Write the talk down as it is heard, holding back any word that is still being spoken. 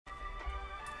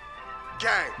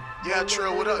Gang. Yeah,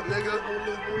 Trill, what up, nigga?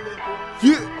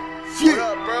 Yeah. What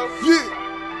up, bro?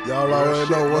 Yeah. Y'all already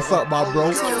know what's up, my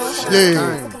bro.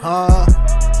 Yeah.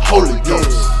 Holy Ghost.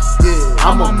 Yeah.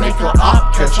 I'ma make a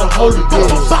op catch a Holy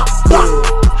Ghost.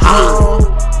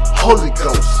 Holy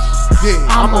Ghost. Yeah.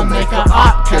 I'ma make a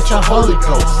op catch a Holy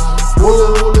Ghost.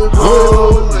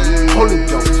 Holy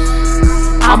Ghost.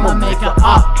 I'ma make a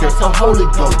op catch a Holy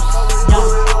Ghost.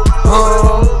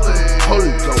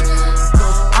 Holy Ghost.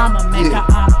 I'ma make a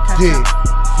op catch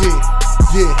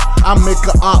Yeah. I make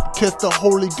a op catch the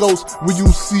Holy Ghost. When you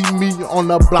see me on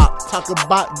the block, talk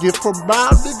about get from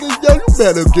round, nigga, yeah, you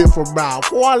better get from round.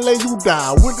 Before I lay you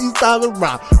down with these guys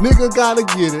around, nigga gotta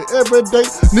get it every day.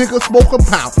 Nigga smoke a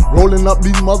pound, rolling up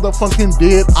these motherfucking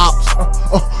dead ops.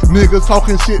 Niggas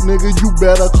talking shit, nigga, you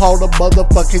better call the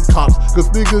motherfucking cops. Cause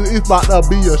nigga, it's about to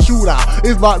be a shootout.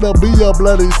 It's about to be a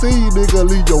bloody scene, nigga,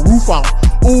 leave your roof out.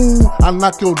 Ooh, I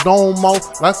knock your dome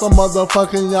off like some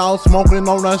motherfucking y'all smoking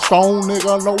on that stone,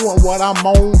 nigga, knowing what I'm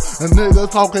on. And niggas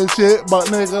talking shit, but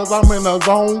niggas, I'm in the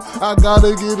zone. I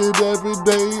gotta get it every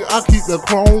day, I keep the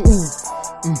chrome.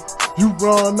 You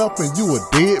run up and you a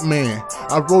dead man.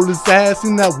 I roll his ass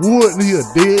in that wood and he a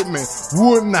dead man.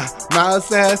 Wood now his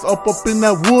ass up in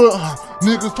that wood,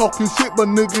 Niggas talking shit, but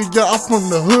nigga, yeah, I'm from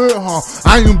the hood,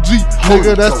 I am G,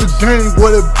 nigga, that's the game,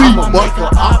 what it be. I'ma make a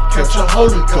op catch a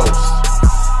Holy Ghost.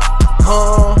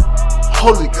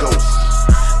 Holy Ghost.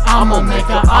 I'ma make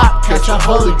a op catch a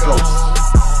Holy Ghost.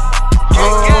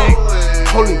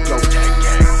 Holy Ghost.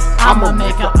 I'ma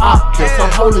make a op catch a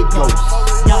Holy Ghost.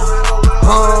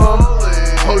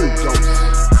 Holy Ghost.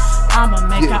 I'ma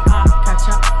make a op catch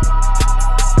a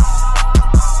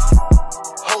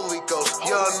Holy Ghost.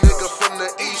 Young nigga from the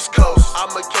East Coast.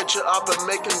 I'ma catch you up and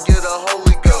make him get a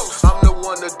Holy Ghost. I'm the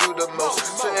one to do the most.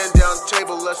 Sitting down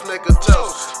table, let's make a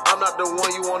toast. I'm not the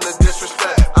one you wanna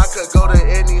disrespect. I could go to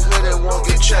any hood and won't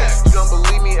get checked. You don't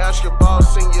believe me? Ask your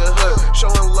boss in your hood.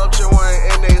 Showing love to one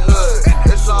in they hood.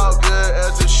 It's all good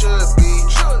as it should be.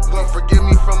 But forgive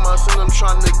me from my sin, I'm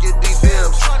trying to get these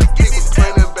M's. People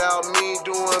complaining about me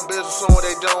doing business on what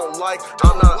they don't like.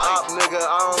 I'm not op, nigga.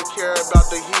 I don't care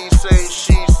about the he say,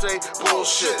 she say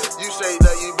bullshit. You say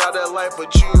that you about that life,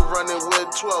 but you running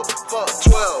with 12. Fuck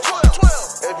 12.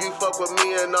 If you fuck with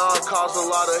me and I'll cause a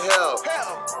lot of hell.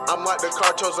 I'm like the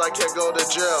cartels, I can't go to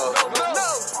jail.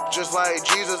 Just like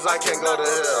Jesus, I can't go to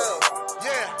hell.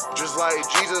 Just like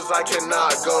Jesus, I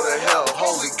cannot go to hell.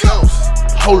 Holy Ghost.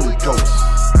 Holy Ghost.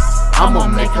 I'ma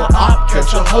make a op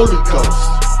catch a Holy Ghost.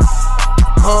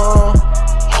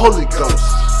 Holy Ghost.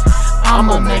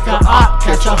 I'ma make a op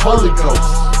catch a Holy Ghost.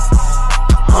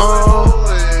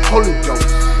 Holy Ghost.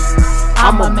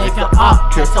 I'ma make a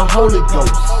op catch a Holy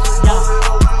Ghost.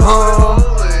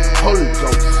 Holy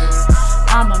Ghost.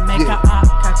 I'ma make a op.